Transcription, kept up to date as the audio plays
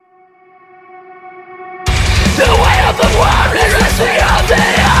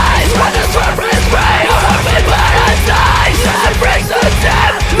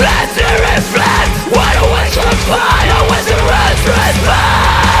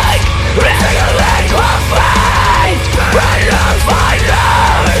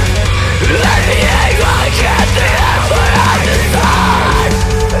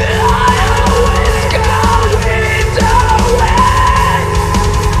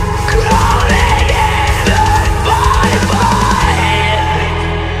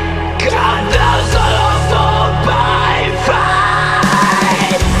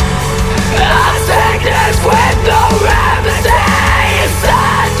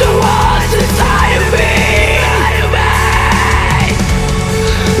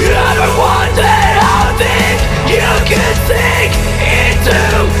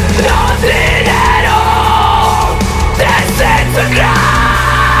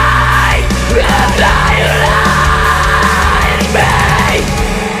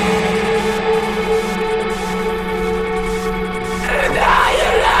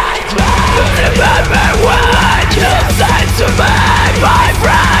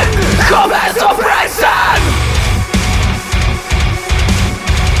Comienzo prison.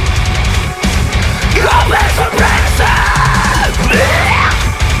 Comienzo prison.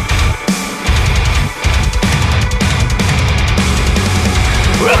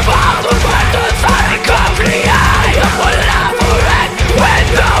 Revolve the weapons on a company. I will not forget when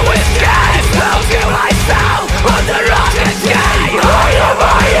no escape. Still to myself on the rocket sky.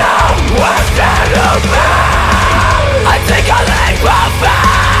 I am what's that of me? I take a leap of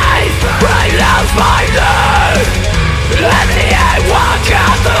faith. I lose my nerve. Let the end walk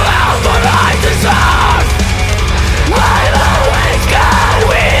out the hell that I deserve. I'll always go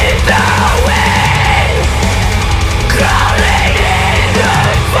with the wind, crawling in the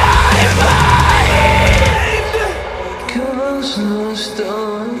firelight. Cause lost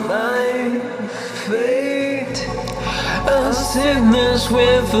on my fate, a sickness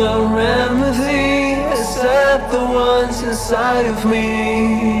with a remedy. Except the ones inside of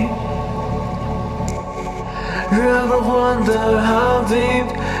me. Ever wonder how deep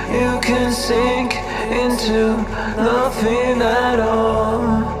you can sink into nothing at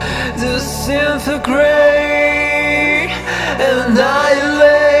all? Disintegrate and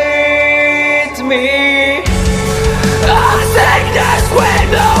annihilate me. A sickness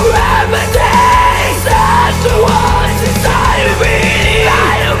with no remedies. That's the ones inside of me.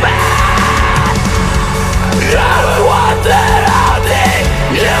 Never wondered how deep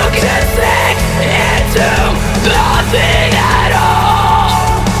you can sink into nothing at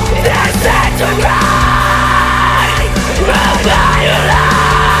all. Disintegrate,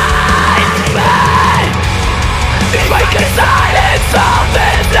 annihilate me. Breaking silence of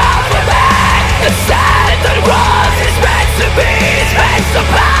this love for me. The sad that was is meant to be, is meant to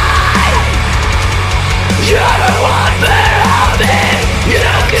be. You ever wondered how deep you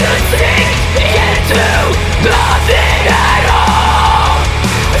can sink into nothing at all?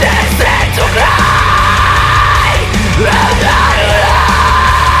 Disintegrate, annihilate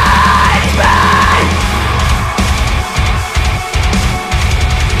me.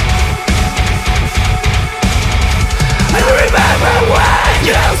 I remember when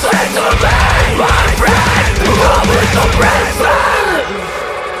you said to me, my friend, come with the breath.